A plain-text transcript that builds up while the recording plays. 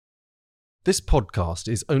This podcast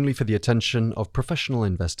is only for the attention of professional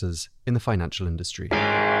investors in the financial industry. The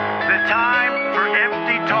time for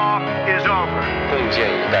empty talk is over. 共建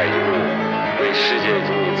“一带一路”为世界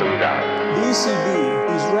经济增长 The ECB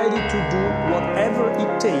is ready to do whatever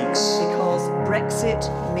it takes. Because Brexit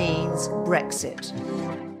means Brexit.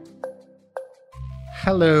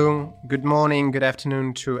 Hello, good morning, good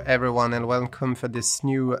afternoon to everyone, and welcome for this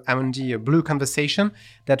new Amundi Blue conversation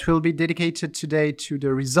that will be dedicated today to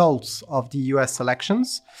the results of the US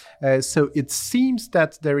elections. So it seems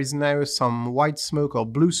that there is now some white smoke or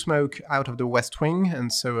blue smoke out of the West Wing,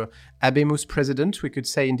 and so Habemus president, we could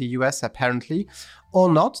say, in the US apparently, or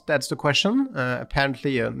not, that's the question.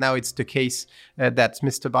 Apparently now it's the case that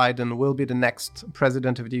Mr. Biden will be the next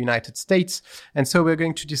president of the United States. And so we're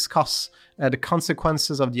going to discuss the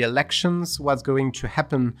consequences of the elections, what's going to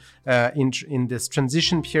happen in this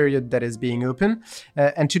transition period that is being open.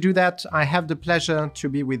 And to do that, I have the pleasure to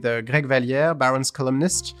be with Greg Valliere, Barron's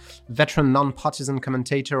columnist, veteran non-partisan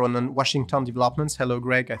commentator on Washington developments. Hello,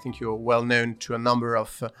 Greg. I think you're well known to a number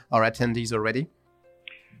of our attendees already.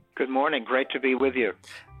 Good morning. Great to be with you.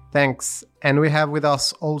 Thanks. And we have with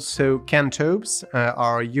us also Ken Tobes,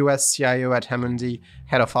 our US CIO at Amundi,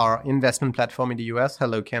 head of our investment platform in the US.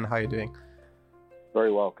 Hello, Ken. How are you doing?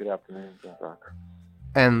 Very well. Good afternoon, Jean-Jacques.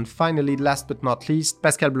 And finally, last but not least,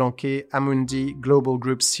 Pascal Blanquet, Amundi Global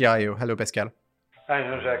Group CIO. Hello, Pascal. Hi,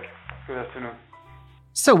 Jean-Jacques. Good afternoon.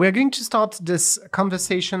 So we're going to start this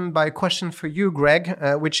conversation by a question for you, Greg,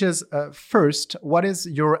 which is first, what is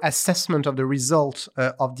your assessment of the result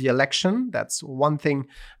of the election? That's one thing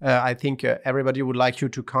I think everybody would like you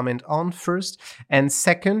to comment on first. And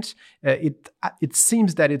second, it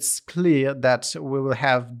seems that it's clear that we will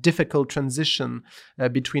have difficult transition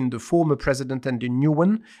between the former president and the new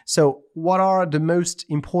one. So what are the most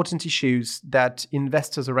important issues that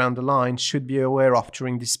investors around the line should be aware of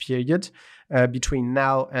during this period? Between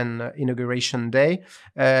now and Inauguration Day,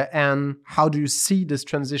 and how do you see this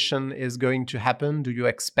transition is going to happen? Do you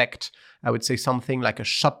expect, I would say, something like a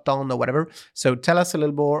shutdown or whatever? So tell us a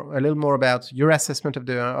little more about your assessment of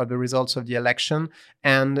the results of the election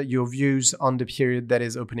and your views on the period that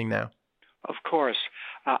is opening now. Of course.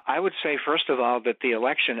 I would say, first of all, that the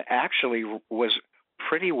election actually was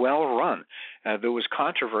pretty well run. There was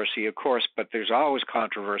controversy, of course, but there's always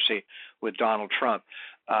controversy with Donald Trump.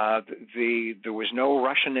 There was no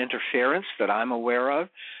Russian interference that I'm aware of.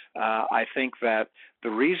 I think that the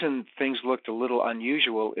reason things looked a little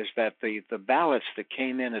unusual is that the ballots that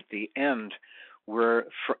came in at the end were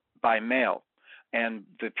by mail. And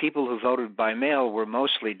the people who voted by mail were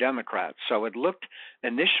mostly Democrats. So it looked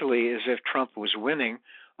initially as if Trump was winning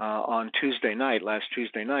on last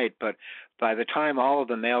Tuesday night. But by the time all of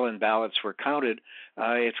the mail-in ballots were counted,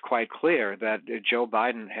 it's quite clear that Joe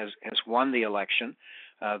Biden has won the election.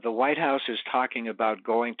 The White House is talking about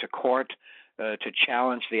going to court to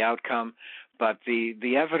challenge the outcome, but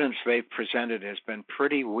the evidence they've presented has been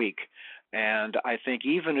pretty weak. And I think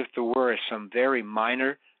even if there were some very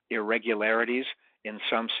minor irregularities in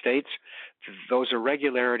some states, those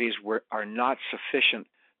irregularities are not sufficient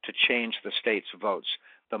to change the state's votes.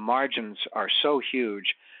 The margins are so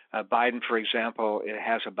huge. Biden, for example,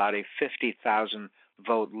 has about a 50,000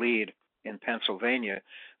 vote lead in Pennsylvania,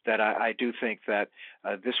 that I do think that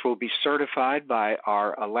this will be certified by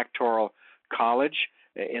our electoral college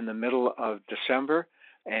in the middle of December,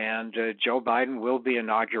 and Joe Biden will be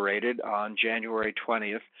inaugurated on January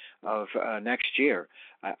 20th of next year.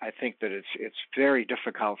 I think that it's very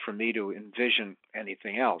difficult for me to envision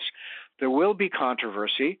anything else. There will be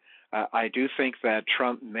controversy. I do think that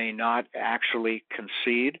Trump may not actually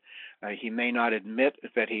concede. He may not admit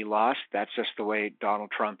that he lost. That's just the way Donald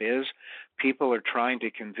Trump is. People are trying to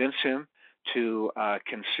convince him to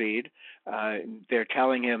concede. They're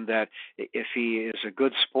telling him that if he is a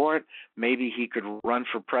good sport, maybe he could run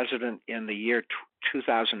for president in the year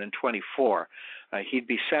 2024. He'd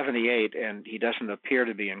be 78, and he doesn't appear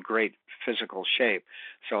to be in great physical shape.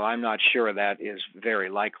 So I'm not sure that is very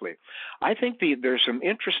likely. I think there's some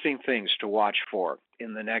interesting things to watch for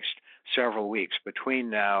in the next several weeks between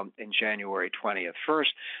now and January 20th. First,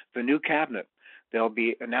 the new cabinet. They'll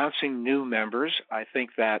be announcing new members. I think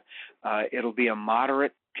that it'll be a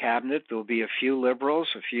moderate cabinet. There'll be a few liberals,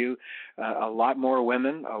 a lot more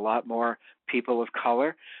women, a lot more people of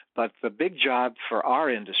color. But the big job for our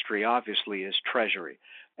industry, obviously, is Treasury.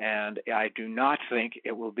 And I do not think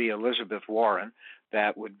it will be Elizabeth Warren.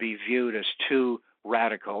 That would be viewed as too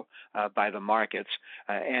radical by the markets.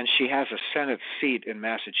 And she has a Senate seat in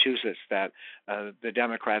Massachusetts that the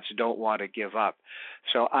Democrats don't want to give up.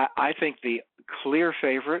 So I think the clear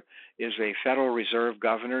favorite is a Federal Reserve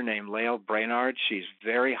governor named Lael Brainard. She's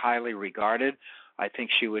very highly regarded. I think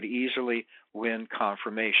she would easily win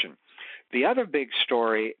confirmation. The other big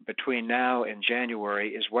story between now and January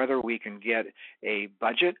is whether we can get a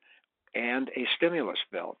budget and a stimulus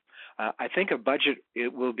bill. I think a budget,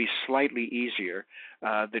 it will be slightly easier.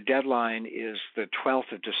 The deadline is the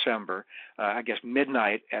 12th of December, I guess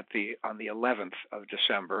midnight on the 11th of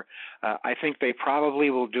December. I think they probably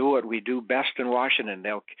will do what we do best in Washington.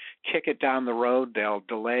 They'll kick it down the road. They'll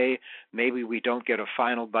delay. Maybe we don't get a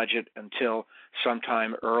final budget until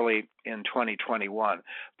sometime early in 2021.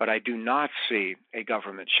 But I do not see a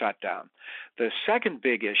government shutdown. The second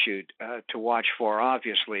big issue to watch for,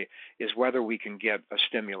 obviously, is whether we can get a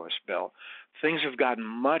stimulus bill. Things have gotten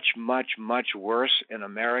much, much, much worse in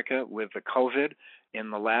America with the COVID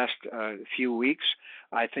in the last few weeks.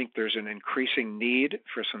 I think there's an increasing need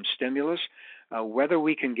for some stimulus. Whether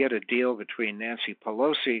we can get a deal between Nancy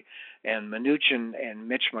Pelosi and Mnuchin and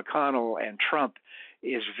Mitch McConnell and Trump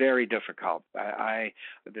is very difficult.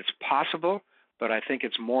 It's possible, but I think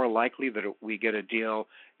it's more likely that we get a deal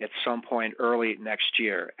at some point early next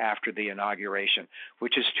year after the inauguration,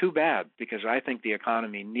 which is too bad because I think the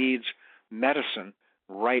economy needs medicine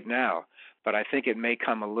right now, but I think it may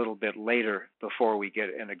come a little bit later before we get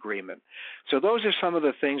an agreement. So those are some of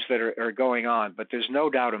the things that are going on, but there's no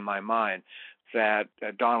doubt in my mind that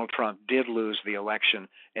Donald Trump did lose the election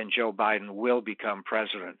and Joe Biden will become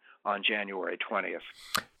president on January 20th.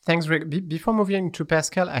 Thanks, Rick. Before moving to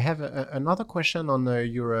Pascal, I have another question on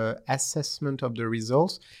your assessment of the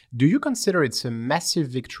results. Do you consider it's a massive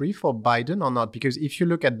victory for Biden or not? Because if you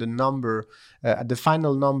look at the number, at the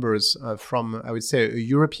final numbers from, I would say, a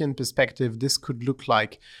European perspective, this could look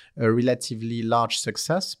like a relatively large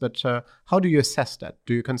success. But how do you assess that?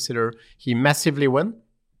 Do you consider he massively won?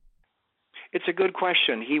 It's a good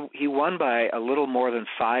question. He won by a little more than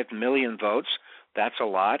 5 million votes. That's a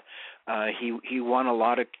lot. He won a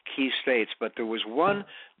lot of key states, but there was one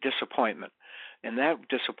disappointment, and that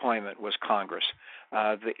disappointment was Congress.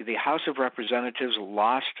 The House of Representatives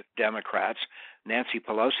lost Democrats. Nancy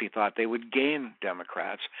Pelosi thought they would gain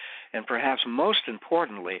Democrats. And perhaps most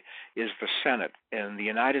importantly is the Senate. And the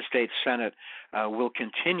United States Senate will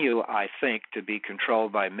continue, I think, to be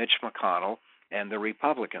controlled by Mitch McConnell and the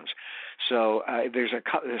Republicans. So there's a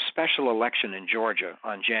special election in Georgia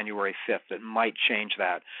on January 5th that might change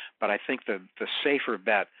that. But I think the safer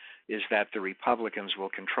bet is that the Republicans will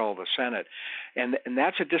control the Senate. And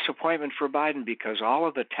that's a disappointment for Biden because all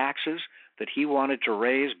of the taxes that he wanted to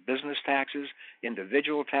raise, business taxes,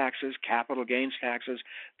 individual taxes, capital gains taxes,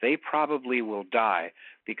 they probably will die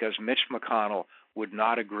because Mitch McConnell would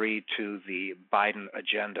not agree to the Biden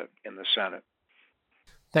agenda in the Senate.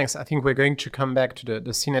 Thanks. I think we're going to come back to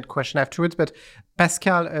the Senate question afterwards. But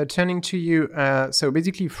Pascal, turning to you, so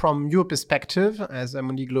basically from your perspective as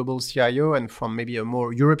Amundi Global CIO and from maybe a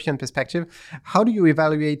more European perspective, how do you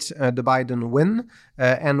evaluate the Biden win?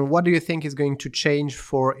 And what do you think is going to change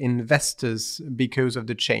for investors because of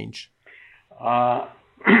the change?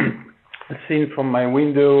 Seen from my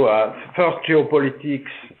window, first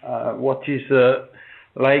geopolitics, what is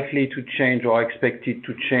likely to change or expected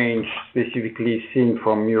to change, specifically seen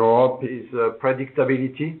from Europe, is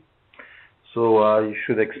predictability. So you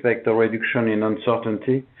should expect a reduction in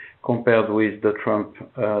uncertainty compared with the Trump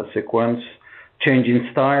sequence. Change in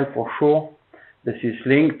style for sure. This is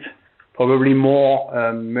linked. Probably more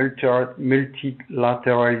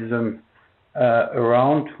multilateralism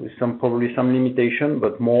around, with probably some limitation,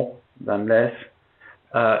 but more than less,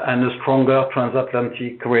 and a stronger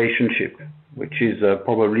transatlantic relationship, which is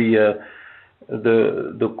probably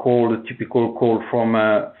the typical call from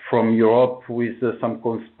Europe, with some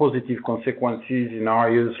positive consequences in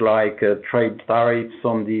areas like trade tariffs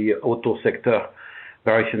on the auto sector,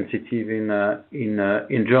 very sensitive in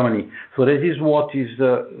Germany. So this is what is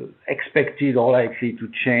expected or likely to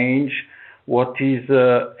change. What is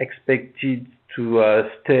expected to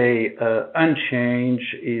stay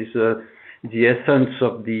unchanged is the essence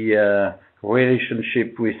of the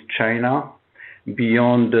relationship with China.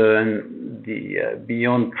 Beyond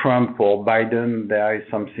Trump or Biden, there is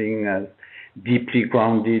something deeply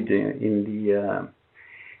grounded in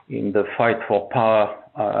the fight for power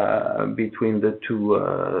between the two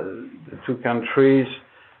countries.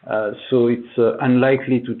 So it's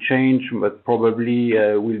unlikely to change, but probably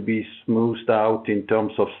will be smoothed out in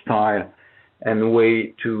terms of style and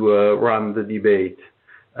way to run the debate.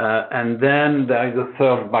 And then there is a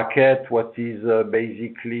third bucket, what is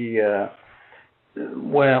basically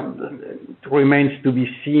it remains to be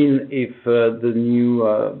seen if the new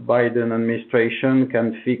Biden administration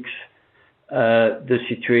can fix the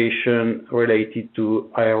situation related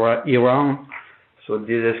to Iran, so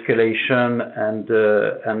de-escalation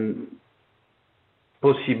and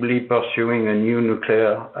possibly pursuing a new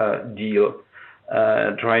nuclear deal,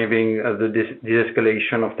 driving the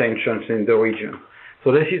de-escalation of tensions in the region.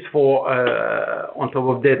 So this is for, on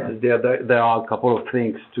top of that, there are a couple of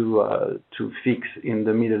things to fix in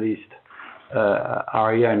the Middle East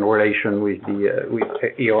area in relation with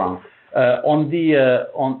Iran. On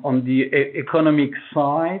the economic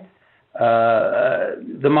side,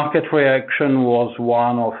 the market reaction was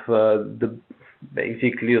one of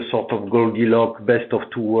basically a sort of Goldilocks, best of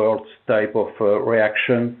two worlds type of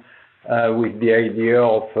reaction, with the idea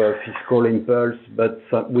of fiscal impulse, but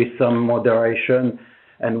with some moderation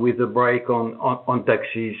and with a break on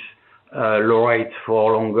taxes, low rates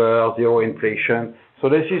for longer, zero inflation. So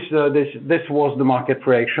this was the market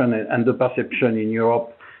reaction and the perception in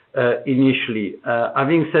Europe initially.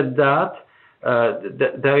 Having said that,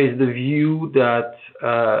 there is the view that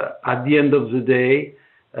at the end of the day,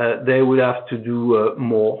 they will have to do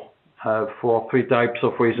more for three types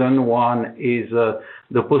of reasons. One is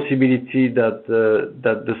the possibility that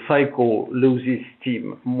the cycle loses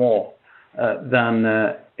steam more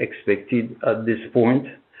than expected at this point,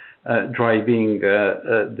 driving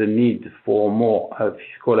the need for more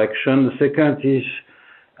fiscal action. The second is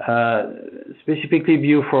specifically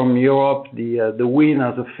viewed from Europe, the win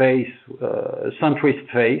as a face, centrist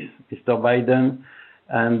face, Mr. Biden,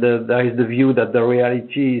 and there is the view that the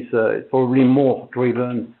reality is probably more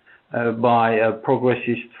driven by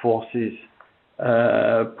progressist forces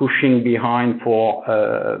pushing behind for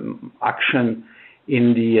action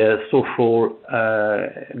in the social,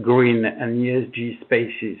 green and ESG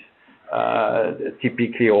spaces,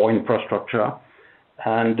 typically, or infrastructure.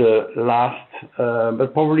 And last,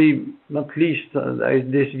 but probably not least, there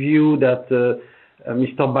is this view that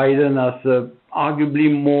Mr. Biden has arguably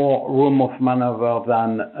more room of maneuver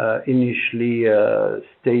than initially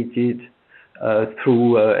stated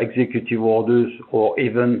through executive orders, or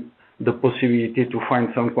even the possibility to find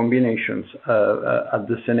some combinations at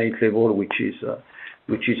the Senate level, which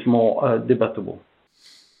is more debatable.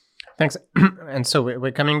 Thanks. And so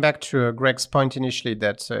we're coming back to Greg's point initially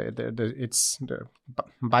that the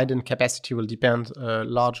Biden capacity will depend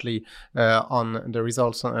largely on the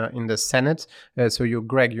results in the Senate. So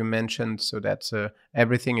Greg, you mentioned so that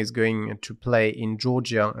everything is going to play in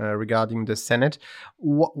Georgia regarding the Senate.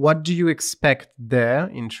 What do you expect there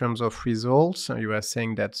in terms of results? You were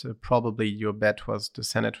saying that probably your bet was the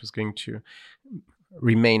Senate was going to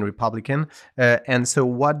remain Republican. And so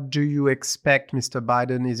what do you expect Mr.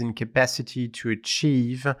 Biden is in capacity to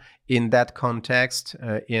achieve in that context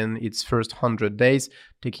in its first 100 days,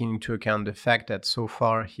 taking into account the fact that so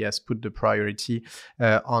far he has put the priority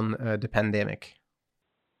on the pandemic?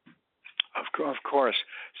 Of course.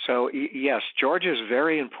 So, yes, Georgia is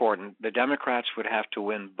very important. The Democrats would have to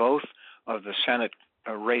win both of the Senate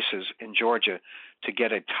races in Georgia to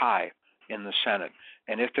get a tie in the Senate.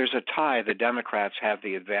 And if there's a tie, the Democrats have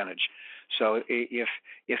the advantage. So if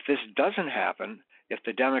this doesn't happen, if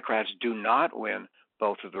the Democrats do not win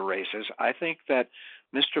both of the races, I think that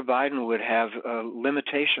Mr. Biden would have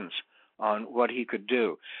limitations on what he could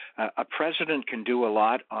do. A president can do a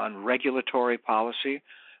lot on regulatory policy,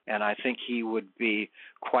 and I think he would be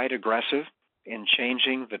quite aggressive in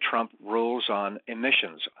changing the Trump rules on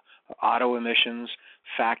emissions, auto emissions,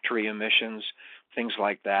 factory emissions, things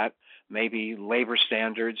like that. Maybe labor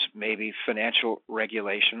standards, maybe financial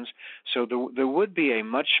regulations. So there would be a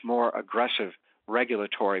much more aggressive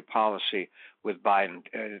regulatory policy with Biden.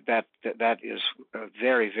 That is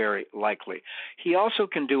very, very likely. He also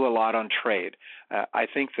can do a lot on trade. I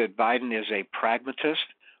think that Biden is a pragmatist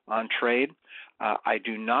on trade. I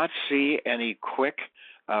do not see any quick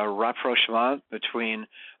rapprochement between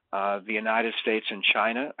the United States and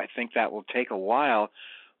China. I think that will take a while,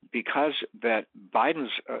 because that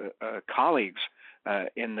Biden's colleagues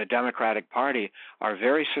in the Democratic Party are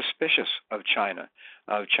very suspicious of China,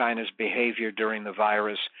 of China's behavior during the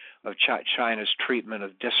virus, of China's treatment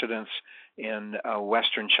of dissidents in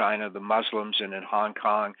Western China, the Muslims, and in Hong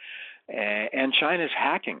Kong. And China's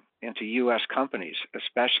hacking into U.S. companies,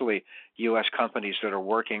 especially U.S. companies that are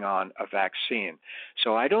working on a vaccine.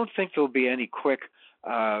 So I don't think there'll be any quick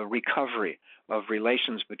recovery of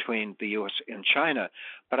relations between the U.S. and China.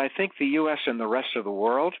 But I think the U.S. and the rest of the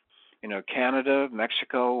world, Canada,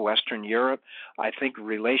 Mexico, Western Europe, I think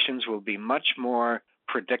relations will be much more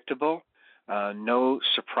predictable, no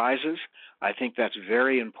surprises. I think that's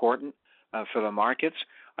very important for the markets.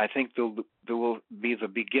 I think there will be the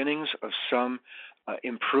beginnings of some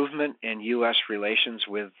improvement in U.S. relations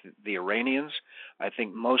with the Iranians. I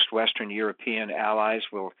think most Western European allies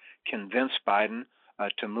will convince Biden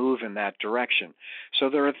to move in that direction. So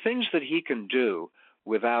there are things that he can do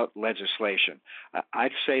without legislation.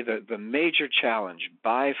 I'd say that the major challenge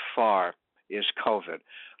by far is COVID.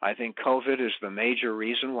 I think COVID is the major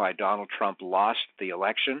reason why Donald Trump lost the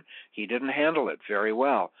election. He didn't handle it very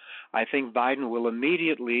well. I think Biden will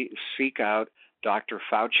immediately seek out Dr.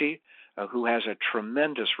 Fauci, who has a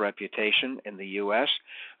tremendous reputation in the U.S.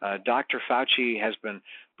 Dr. Fauci has been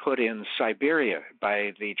put in Siberia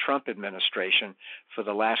by the Trump administration for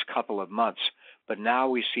the last couple of months. But now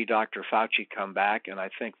we see Dr. Fauci come back, and I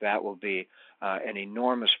think that will be an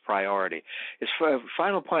enormous priority.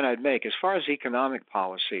 Final point I'd make, as far as economic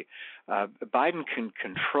policy, Biden can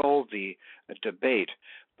control the debate,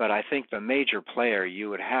 but I think the major player, you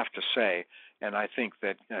would have to say, and I think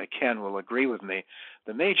that Ken will agree with me,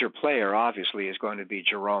 the major player obviously is going to be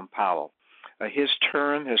Jerome Powell. His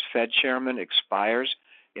term as Fed chairman expires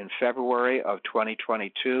in February of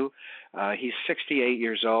 2022. He's 68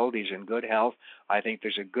 years old. He's in good health. I think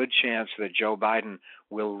there's a good chance that Joe Biden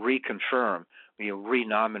will reconfirm, he'll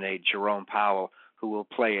renominate Jerome Powell, who will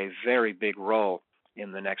play a very big role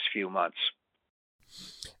in the next few months.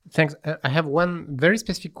 Thanks. I have one very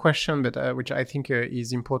specific question, but which I think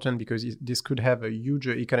is important because this could have a huge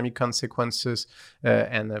economic consequences.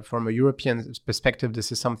 And from a European perspective,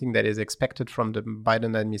 this is something that is expected from the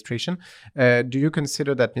Biden administration. Do you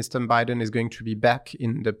consider that Mr. Biden is going to be back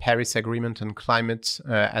in the Paris Agreement on climate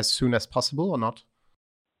as soon as possible or not?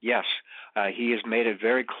 Yes. He has made it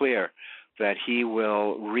very clear that he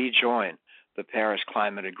will rejoin the Paris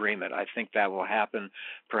Climate Agreement. I think that will happen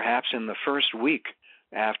perhaps in the first week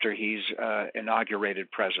after he's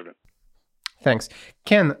inaugurated president. Thanks.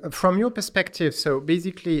 Ken, from your perspective, so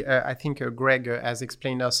basically, I think Greg has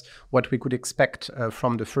explained us what we could expect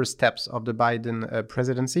from the first steps of the Biden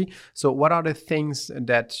presidency. So what are the things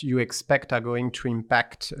that you expect are going to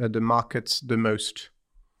impact the markets the most?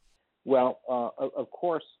 Well, of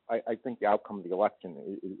course, I think the outcome of the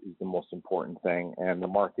election is the most important thing, and the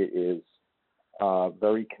market is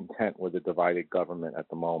very content with a divided government at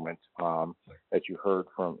the moment. As you heard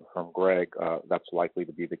from Greg, that's likely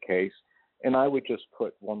to be the case. And I would just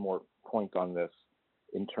put one more point on this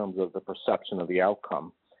in terms of the perception of the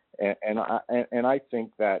outcome. And I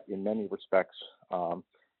think that in many respects,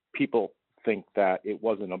 people think that it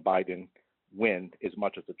wasn't a Biden win as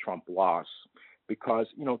much as a Trump loss. Because,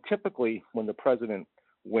 typically when the president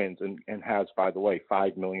wins and has, by the way,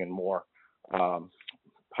 5 million more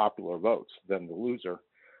popular votes than the loser,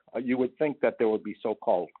 you would think that there would be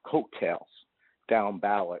so-called coattails down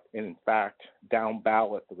ballot. And in fact, down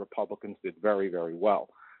ballot, the Republicans did very, very well.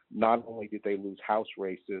 Not only did they lose House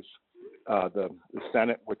races, the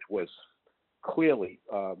Senate, which was clearly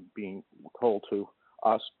being told to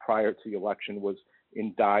us prior to the election, was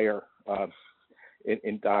in dire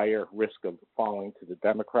risk of falling to the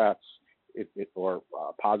Democrats, or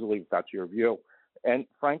possibly, if that's your view. And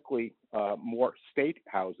frankly, more state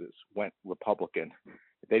houses went Republican.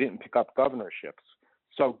 They didn't pick up governorships.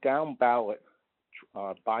 So down ballot,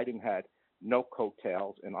 Biden had no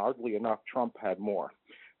coattails, and oddly enough, Trump had more.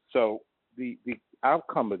 So the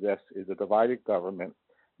outcome of this is a divided government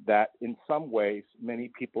that in some ways,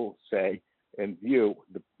 many people say and view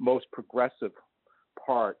the most progressive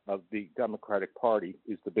part of the Democratic Party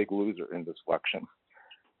is the big loser in this election.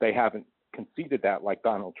 They haven't conceded that like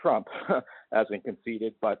Donald Trump hasn't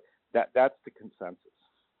conceded, but that's the consensus,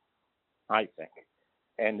 I think.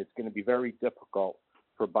 And it's going to be very difficult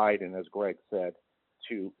for Biden, as Greg said,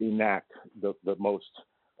 to enact the most,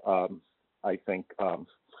 I think,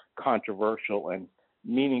 controversial and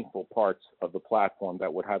meaningful parts of the platform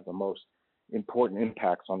that would have the most important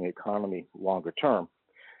impacts on the economy longer term.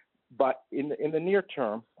 But in the near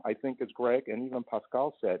term, I think, as Greg and even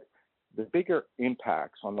Pascal said, the bigger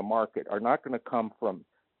impacts on the market are not going to come from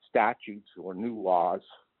statutes or new laws,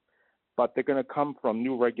 but they're going to come from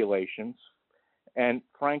new regulations and,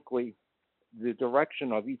 frankly, the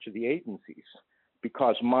direction of each of the agencies.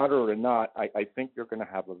 Because moderate or not, I think they're going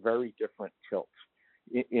to have a very different tilt.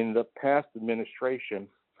 In the past administration,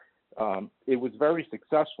 it was very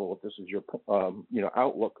successful. If this is your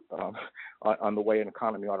outlook on the way an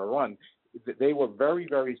economy ought to run, they were very,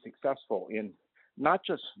 very successful in not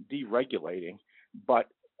just deregulating, but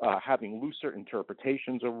having looser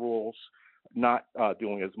interpretations of rules, not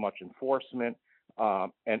doing as much enforcement,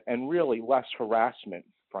 and really less harassment,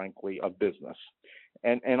 frankly, of business.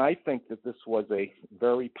 And I think that this was a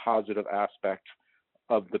very positive aspect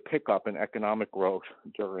of the pickup in economic growth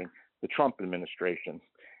during the Trump administration.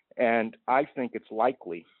 And I think it's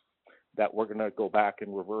likely that we're going to go back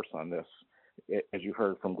and reverse on this, as you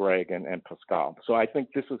heard from Greg and Pascal. So I think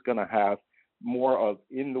this is going to have more of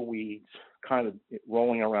in the weeds, kind of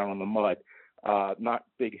rolling around in the mud, not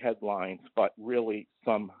big headlines, but really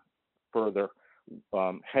some further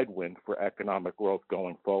headwind for economic growth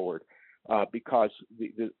going forward, because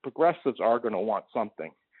the progressives are going to want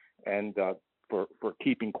something, and for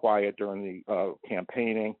keeping quiet during the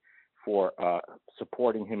campaigning, for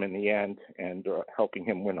supporting him in the end, and helping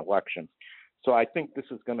him win elections. So I think this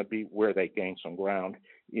is going to be where they gain some ground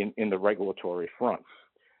in the regulatory front.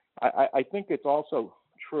 I think it's also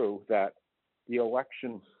true that the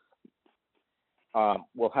election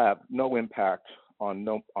will have no impact on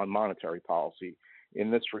monetary policy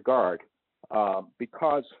in this regard,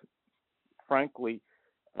 because, frankly,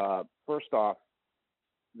 first off,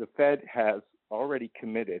 the Fed has already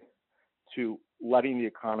committed to letting the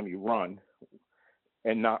economy run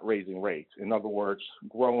and not raising rates. In other words,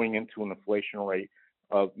 growing into an inflation rate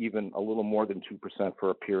of even a little more than 2% for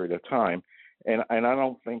a period of time. And I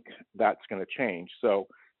don't think that's going to change. So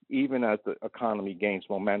even as the economy gains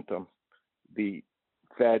momentum, the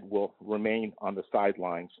Fed will remain on the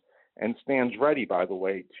sidelines and stands ready, by the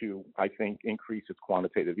way, to, I think, increase its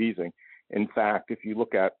quantitative easing. In fact, if you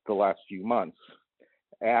look at the last few months,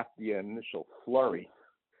 after the initial flurry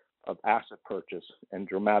of asset purchase and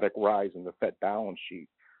dramatic rise in the Fed balance sheet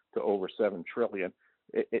to over $7 trillion,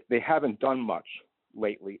 they haven't done much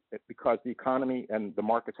lately because the economy and the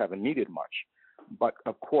markets haven't needed much. But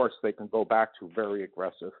of course, they can go back to very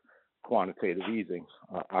aggressive quantitative easing,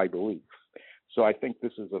 I believe. So I think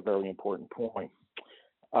this is a very important point.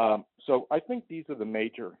 So I think these are the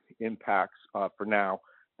major impacts for now.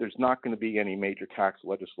 There's not going to be any major tax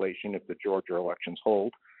legislation if the Georgia elections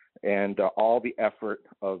hold. And all the effort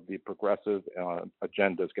of the progressive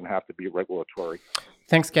agenda is going to have to be regulatory.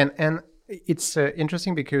 Thanks, Ken. And it's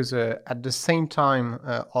interesting because at the same time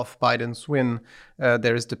of Biden's win,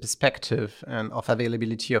 there is the perspective and of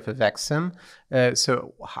availability of a vaccine.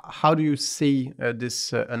 So how do you see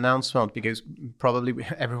this announcement? Because probably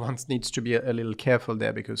everyone needs to be a little careful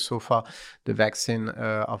there, because so far the vaccine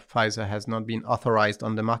of Pfizer has not been authorized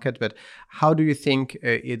on the market. But how do you think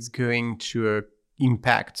it's going to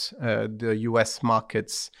impact the US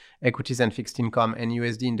markets, equities and fixed income and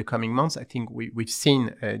USD in the coming months? I think we've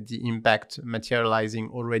seen the impact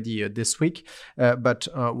materializing already this week. But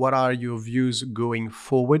what are your views going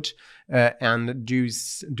forward? And do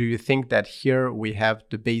you think that here we have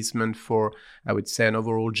the basement for, I would say, an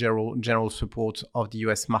overall general support of the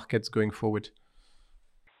US markets going forward?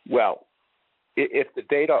 Well, if the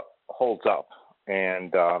data holds up,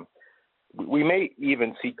 and we may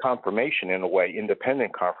even see confirmation, in a way,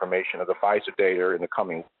 independent confirmation of the Pfizer data in the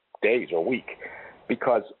coming days or week,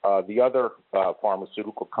 because the other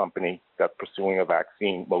pharmaceutical company that's pursuing a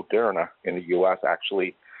vaccine, Moderna, in the U.S.,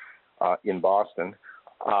 actually in Boston,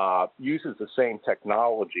 uses the same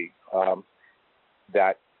technology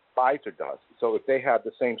that Pfizer does. So if they had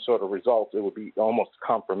the same sort of results, it would be almost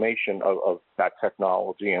confirmation of that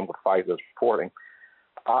technology and what Pfizer is reporting.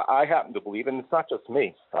 I happen to believe, and it's not just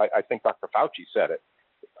me, I think Dr. Fauci said it,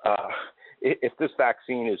 if this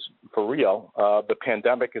vaccine is for real, the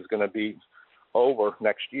pandemic is going to be over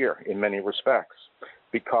next year in many respects,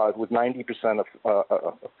 because with 90%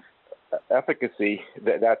 of efficacy,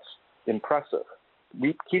 that's impressive.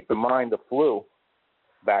 We keep in mind the flu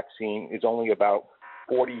vaccine is only about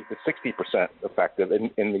 40 to 60% effective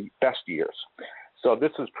in the best years. So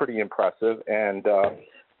this is pretty impressive, and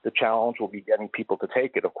the challenge will be getting people to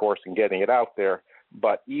take it, of course, and getting it out there.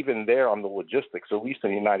 But even there on the logistics, at least in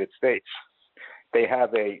the United States, they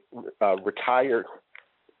have a retired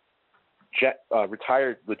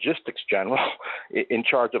logistics general in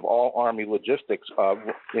charge of all Army logistics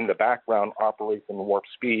in the background, Operation Warp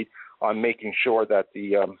Speed, on making sure that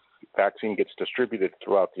the vaccine gets distributed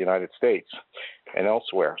throughout the United States and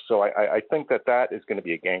elsewhere. So I think that is going to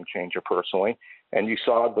be a game changer personally. And you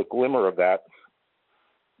saw the glimmer of that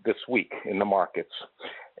this week in the markets.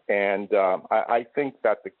 And I think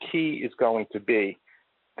that the key is going to be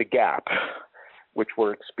the gap, which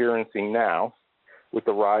we're experiencing now with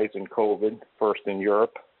the rise in COVID, first in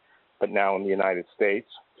Europe, but now in the United States,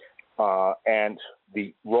 and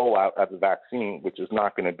the rollout of the vaccine, which is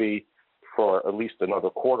not going to be for at least another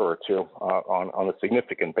quarter or two on a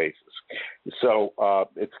significant basis. So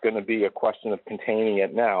it's going to be a question of containing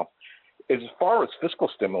it now. As far as fiscal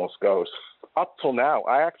stimulus goes, up till now,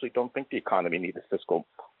 I actually don't think the economy needed fiscal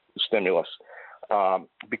stimulus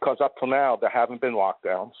because up till now, there haven't been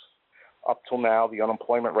lockdowns. Up till now, the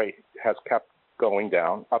unemployment rate has kept going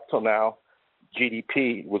down. Up till now,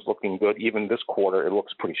 GDP was looking good. Even this quarter, it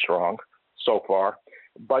looks pretty strong so far.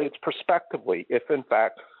 But it's prospectively, if in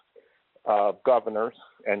fact governors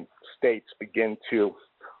and states begin to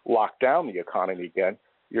lock down the economy again,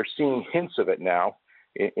 you're seeing hints of it now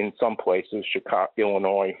in some places,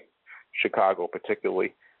 Illinois, Chicago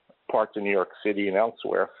particularly, parts of New York City and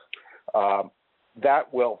elsewhere.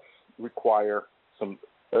 That will require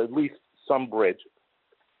at least some bridge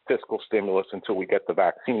fiscal stimulus until we get the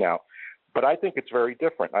vaccine out. But I think it's very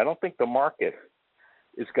different. I don't think the market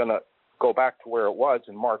is going to go back to where it was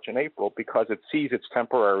in March and April because it sees it's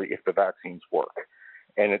temporary if the vaccines work.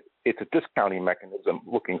 And it's a discounting mechanism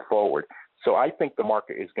looking forward. So I think the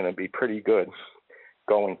market is going to be pretty good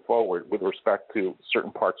going forward with respect to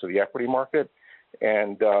certain parts of the equity market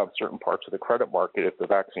and certain parts of the credit market if the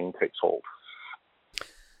vaccine takes hold.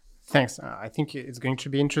 Thanks. I think it's going to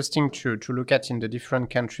be interesting to look at in the different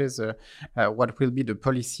countries what will be the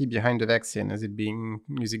policy behind the vaccine. Is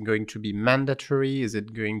it going to be mandatory? Is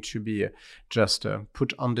it going to be just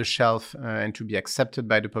put on the shelf and to be accepted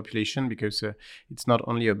by the population? Because it's not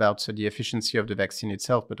only about the efficiency of the vaccine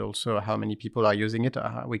itself, but also how many people are using it.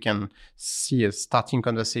 We can see starting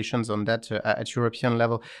conversations on that at European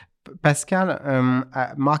level. Pascal,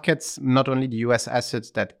 markets, not only the US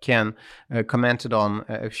assets that Ken commented on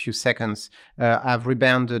a few seconds, have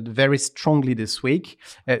rebounded very strongly this week.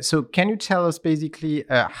 So can you tell us basically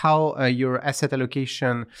how your asset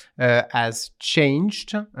allocation has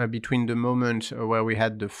changed between the moment where we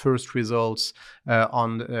had the first results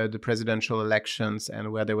on the presidential elections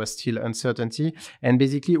and where there was still uncertainty? And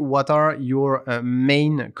basically, what are your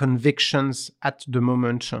main convictions at the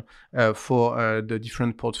moment for the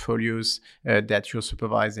different portfolios that you're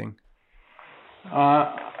supervising?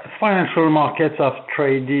 Financial markets have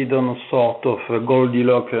traded on a sort of a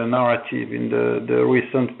Goldilocks narrative in the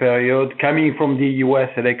recent period. Coming from the US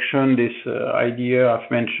election, this idea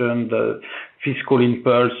I've mentioned, fiscal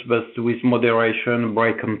impulse, but with moderation,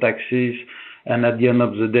 break on taxes, and at the end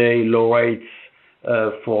of the day, low rates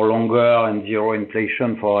for longer and zero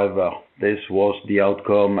inflation forever. This was the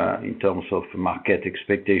outcome in terms of market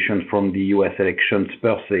expectations from the US elections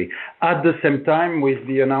per se. At the same time, with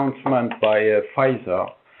the announcement by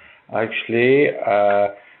Pfizer, actually,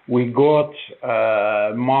 we got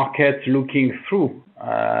markets looking through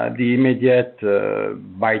the immediate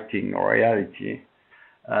biting reality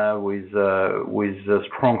with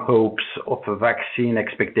strong hopes of a vaccine,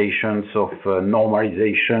 expectations of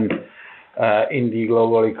normalization in the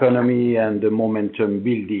global economy and the momentum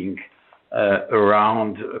building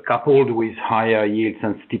around, coupled with higher yields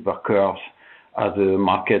and steeper curves as a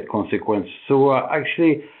market consequence. So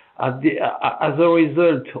actually, as a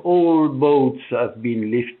result, all boats have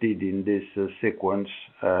been lifted in this sequence.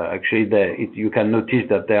 Actually, you can notice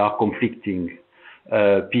that there are conflicting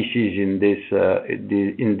pieces in this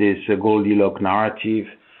Goldilocks narrative,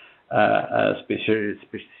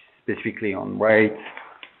 specifically on rates,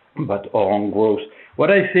 but on growth. What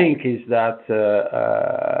I think is that,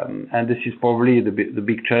 and this is probably the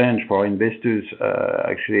big challenge for investors,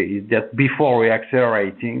 actually, is that before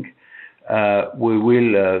reaccelerating, we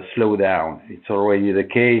will slow down. It's already the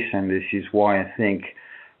case, and this is why I think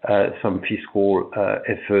some fiscal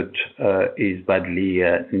effort is badly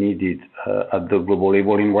needed at the global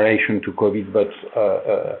level in relation to COVID, but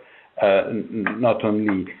not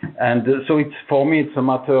only. And so for me, it's a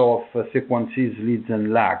matter of sequences, leads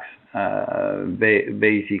and lags.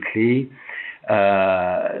 Basically,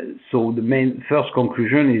 so the main first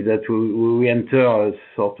conclusion is that we enter a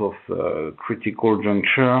sort of critical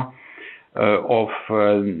juncture of,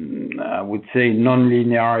 I would say,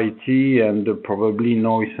 non-linearity and probably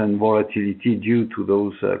noise and volatility due to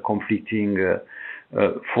those conflicting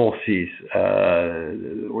forces.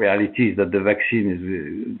 Reality is that the vaccine is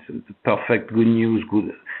perfect good news,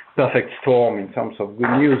 perfect storm in terms of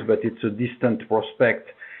good news, but it's a distant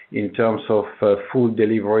prospect in terms of full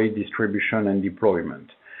delivery, distribution, and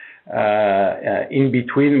deployment. In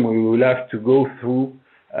between, we will have to go through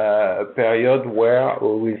a period where we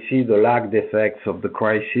will see the lagged effects of the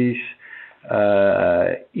crisis,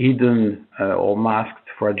 hidden or masked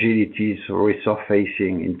fragilities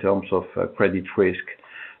resurfacing in terms of credit risk,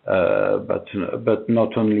 but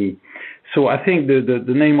not only. So I think the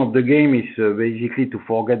name of the game is basically to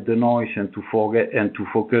forget the noise and to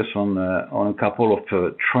focus on a couple of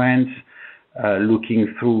trends looking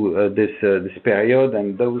through this period,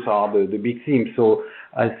 and those are the big themes. So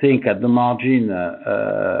I think at the margin,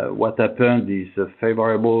 what happened is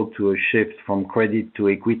favorable to a shift from credit to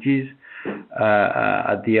equities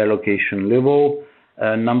at the allocation level.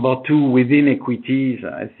 Number two, within equities,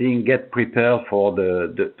 I think get prepared for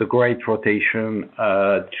the great rotation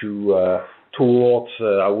to towards,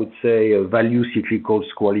 I would say, value cyclicals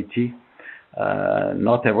quality.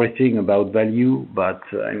 Not everything about value, but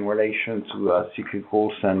in relation to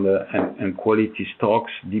cyclicals and quality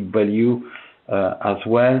stocks, deep value as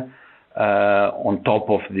well. On top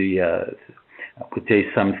of the, I would say,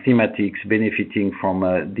 some thematics benefiting from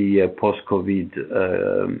the post-COVID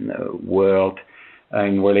world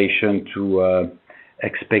in relation to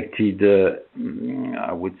expected,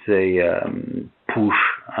 I would say, push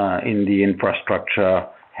in the infrastructure,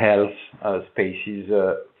 health spaces,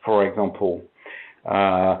 for example.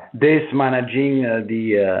 This managing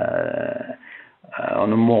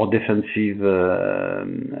on a more defensive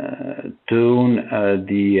tone,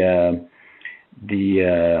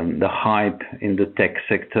 the hype in the tech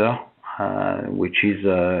sector, which is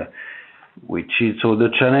so the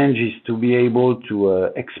challenge is to be able to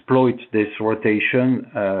exploit this rotation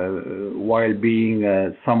while being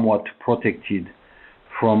somewhat protected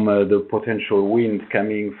from the potential wind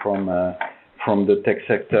coming from the tech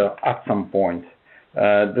sector at some point.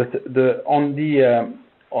 On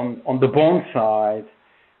the bond side,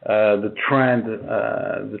 the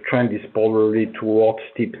trend is probably towards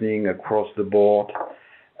steepening across the board,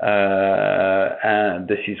 and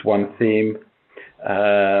this is one theme,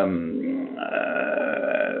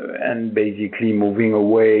 and basically moving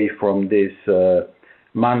away from this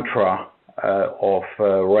mantra of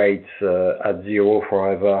rates at zero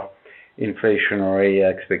forever, inflationary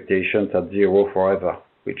expectations at zero forever,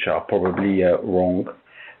 which are probably wrong.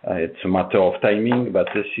 It's a matter of timing, but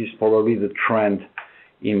this is probably the trend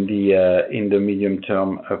in the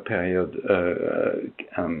medium-term period.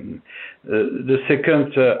 The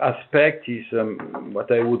second aspect is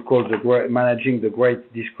what I would call managing the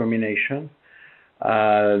great discrimination.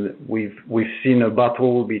 We've seen a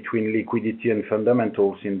battle between liquidity and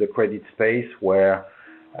fundamentals in the credit space, where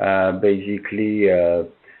basically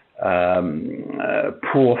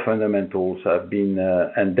poor fundamentals have been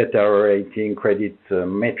and deteriorating credit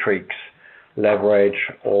metrics, leverage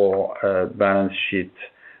or balance sheet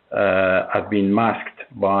have been masked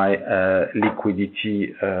by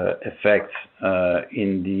liquidity effects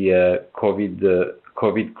in the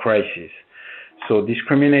COVID crisis. So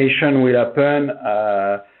discrimination will happen,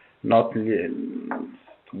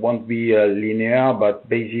 won't be linear, but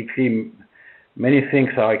basically many things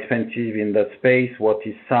are expensive in that space. What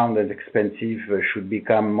is sound and expensive should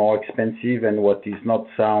become more expensive, and what is not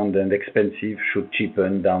sound and expensive should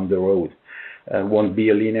cheapen down the road. It won't be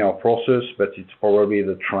a linear process, but it's probably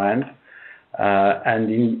the trend.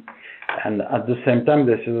 And at the same time,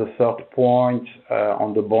 this is a third point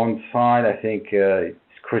on the bond side. I think it's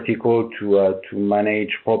critical to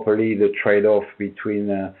manage properly the trade-off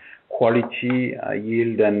between quality,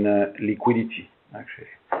 yield, and liquidity. Actually,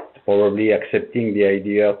 it's probably accepting the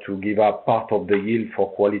idea to give up part of the yield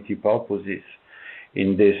for quality purposes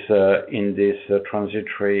in this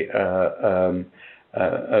transitory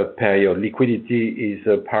period. Liquidity is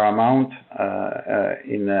paramount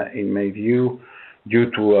in my view, due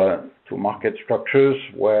to market structures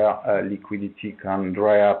where liquidity can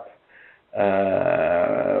dry up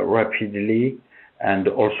rapidly, and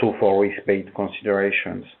also for risk-based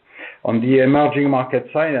considerations. On the emerging market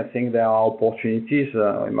side, I think there are opportunities.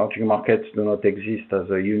 Emerging markets do not exist as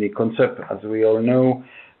a unique concept, as we all know,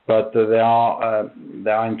 but there are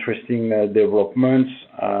interesting developments.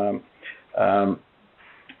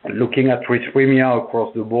 Looking at risk premia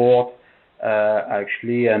across the board,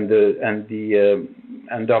 actually, and the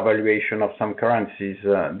undervaluation of some currencies,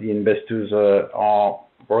 the investors are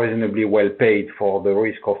reasonably well paid for the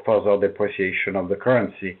risk of further depreciation of the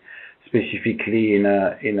currency, specifically in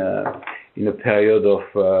a period of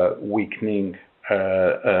weakening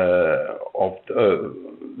of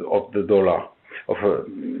the dollar, of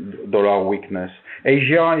dollar weakness.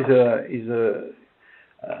 Asia is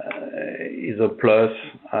a plus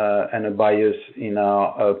and a bias in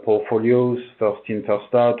our portfolios, first in,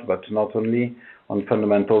 first out, but not only, on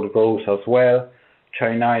fundamental growth as well.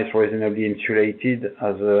 China is reasonably insulated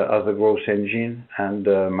as a growth engine and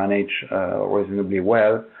managed reasonably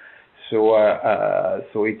well. So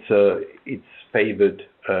it's favored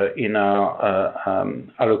in our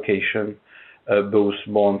allocation, both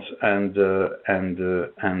bonds and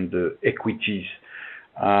equities.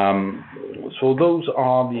 So those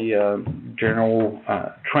are the general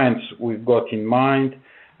trends we've got in mind.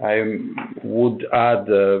 I would add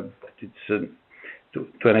that it's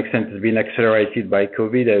to an extent it's been accelerated by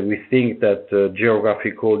COVID. We think that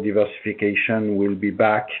geographical diversification will be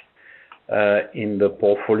back in the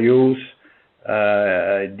portfolios.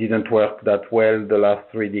 It didn't work that well the last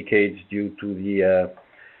 3 decades due to the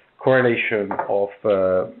correlation of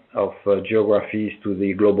geographies to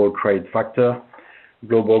the global trade factor.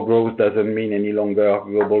 Global growth doesn't mean any longer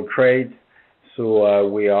global trade. So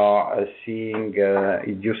we are seeing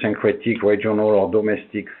idiosyncratic, regional or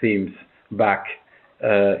domestic themes back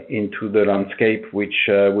into the landscape, which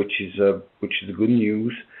is good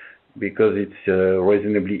news because it's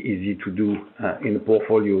reasonably easy to do in a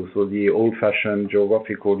portfolio. So the old-fashioned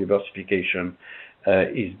geographical diversification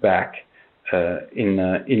is back in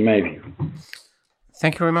my view.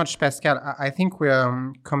 Thank you very much, Pascal. I think we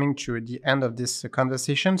are coming to the end of this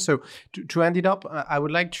conversation. So to end it up, I would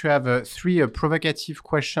like to have three provocative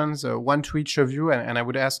questions, one to each of you, and I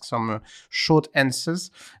would ask some short answers,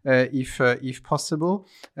 if possible.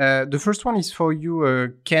 The first one is for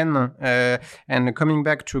you, Ken, and coming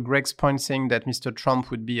back to Greg's point saying that Mr. Trump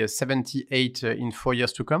would be 78 in 4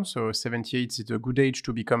 years to come. So 78 is a good age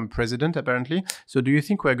to become president, apparently. So do you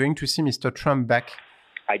think we're going to see Mr. Trump back?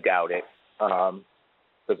 I doubt it.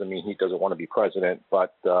 Doesn't mean he doesn't want to be president,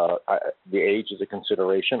 but the age is a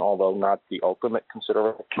consideration, although not the ultimate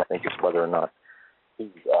consideration. I think it's whether or not he's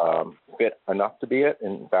fit enough to be it.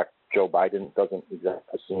 In fact, Joe Biden doesn't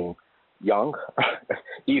exactly seem young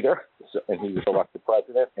either, and he was elected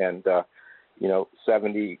president. And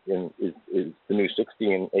 70 is the new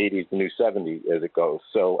 60, and 80 is the new 70 as it goes.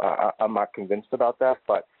 So I'm not convinced about that,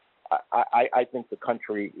 but I think the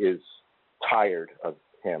country is tired of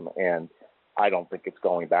him, and I don't think it's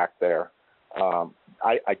going back there.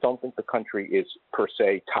 I don't think the country is per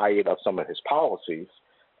se tired of some of his policies.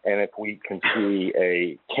 And if we can see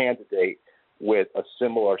a candidate with a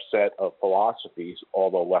similar set of philosophies,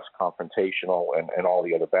 although less confrontational and all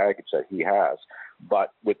the other baggage that he has,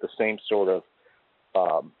 but with the same sort of,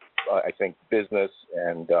 I think, business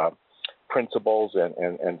and principles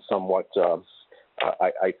and somewhat,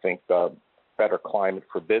 I think, better climate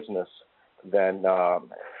for business than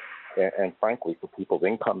and frankly, for people's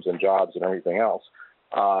incomes and jobs and everything else,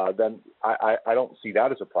 then I don't see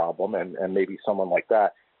that as a problem. And maybe someone like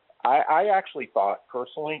that. I actually thought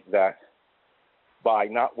personally that by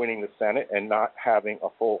not winning the Senate and not having a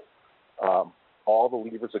full, all the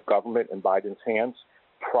levers of government in Biden's hands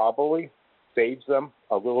probably saves them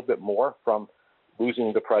a little bit more from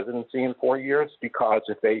losing the presidency in 4 years, because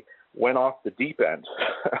if they went off the deep end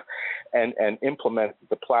and implemented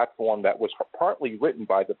the platform that was partly written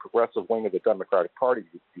by the progressive wing of the Democratic Party,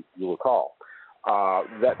 you recall,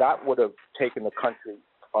 that would have taken the country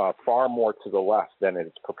far more to the left than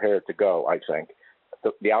it's prepared to go, I think.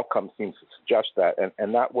 The outcome seems to suggest that,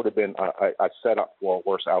 and that would have been a setup for a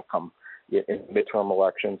worse outcome in midterm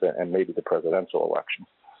elections and maybe the presidential election.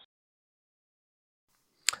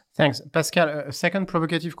 Thanks. Pascal, a second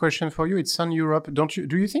provocative question for you. It's on Europe. Do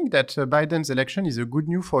you think that Biden's election is a good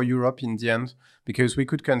news for Europe in the end? Because we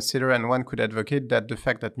could consider, and one could advocate, that the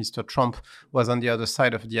fact that Mr. Trump was on the other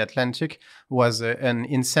side of the Atlantic was an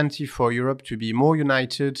incentive for Europe to be more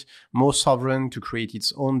united, more sovereign, to create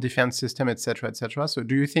its own defense system, etc., etc. So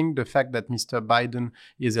do you think the fact that Mr. Biden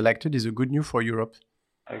is elected is a good news for Europe?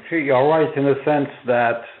 Actually, you're right in the sense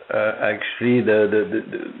that actually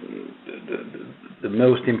the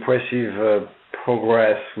most impressive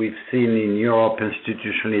progress we've seen in Europe,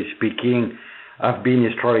 institutionally speaking, have been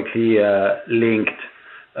historically linked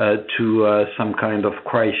to some kind of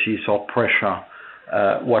crisis or pressure,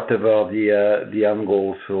 whatever the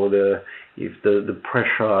angle. So if the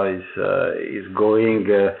pressure is going,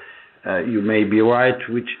 you may be right,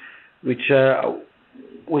 which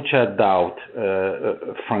I doubt.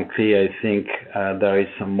 Frankly, I think there is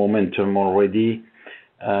some momentum already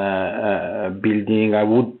building.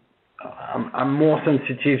 I'm more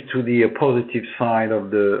sensitive to the positive side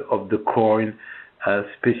of the coin.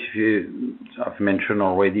 Specific, I've mentioned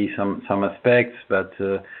already some aspects, but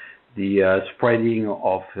the spreading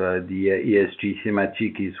of the ESG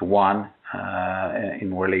thematic is one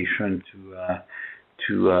in relation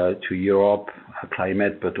to Europe,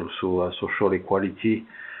 climate, but also social equality.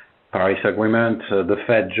 Paris Agreement. The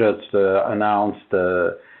Fed just announced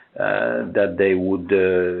that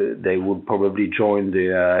they would probably join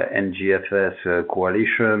the NGFS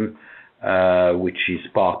coalition, which is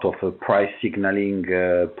part of a price signaling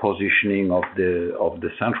positioning of the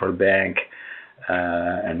central bank,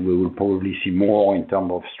 and we will probably see more in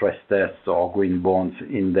terms of stress tests or green bonds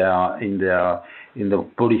in the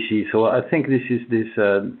policy. So I think this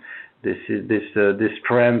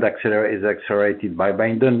trend is accelerated by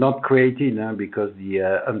Biden, not created because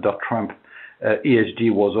under Trump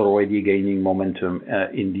ESG was already gaining momentum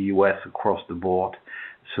in the US across the board.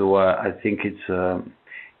 So I think it's a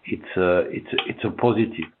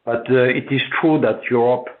positive. But it is true that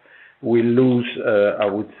Europe will lose, I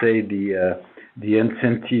would say, the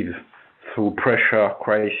incentive through pressure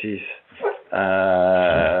crisis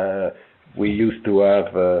we used to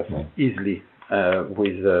have easily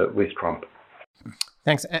with Trump.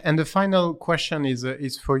 Thanks. And the final question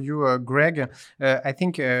is for you, Greg. I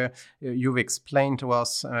think you've explained to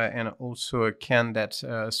us and also Ken that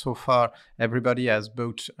so far everybody has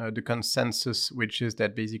bought the consensus, which is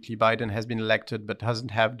that basically Biden has been elected but doesn't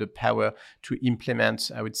have the power to implement,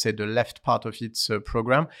 I would say, the left part of its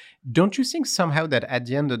program. Don't you think somehow that at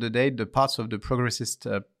the end of the day, the parts of the progressist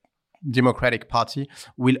Democratic Party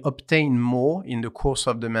will obtain more in the course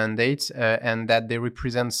of the mandate and that they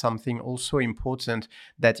represent something also important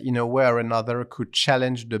that in a way or another could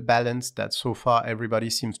challenge the balance that so far everybody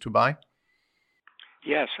seems to buy?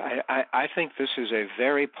 Yes, I think this is a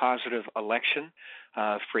very positive election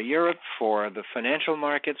for Europe, for the financial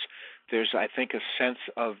markets. There's, I think, a sense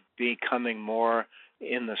of becoming more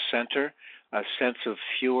in the center, a sense of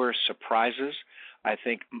fewer surprises. I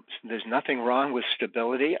think there's nothing wrong with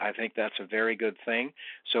stability. I think that's a very good thing.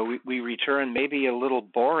 So we return maybe a little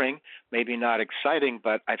boring, maybe not exciting,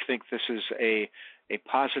 but I think this is a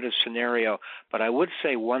positive scenario. But I would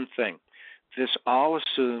say one thing. This all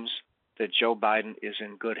assumes that Joe Biden is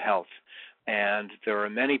in good health. And there are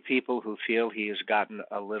many people who feel he has gotten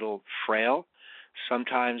a little frail.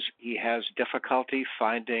 Sometimes he has difficulty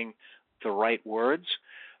finding the right words.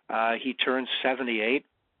 He turns 78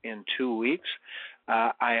 in 2 weeks.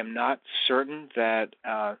 I am not certain that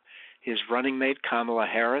his running mate, Kamala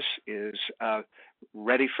Harris, is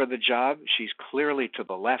ready for the job. She's clearly to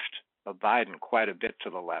the left of Biden, quite a bit to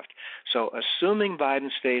the left. So assuming Biden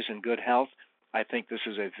stays in good health, I think this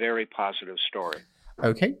is a very positive story.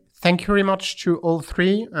 Okay. Thank you very much to all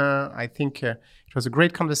three. I think it was a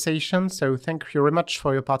great conversation. So thank you very much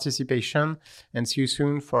for your participation and see you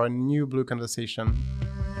soon for a new Blue Conversation.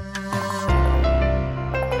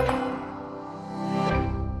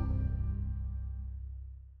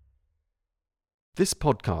 This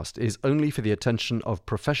podcast is only for the attention of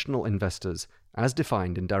professional investors as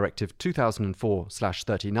defined in Directive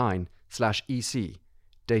 2004/39/EC,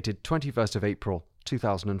 dated 21st of April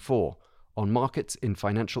 2004, on markets in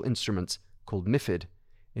financial instruments called MiFID,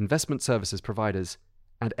 investment services providers,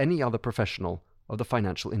 and any other professional of the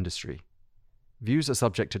financial industry. Views are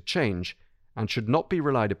subject to change and should not be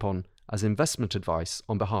relied upon as investment advice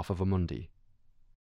on behalf of Amundi.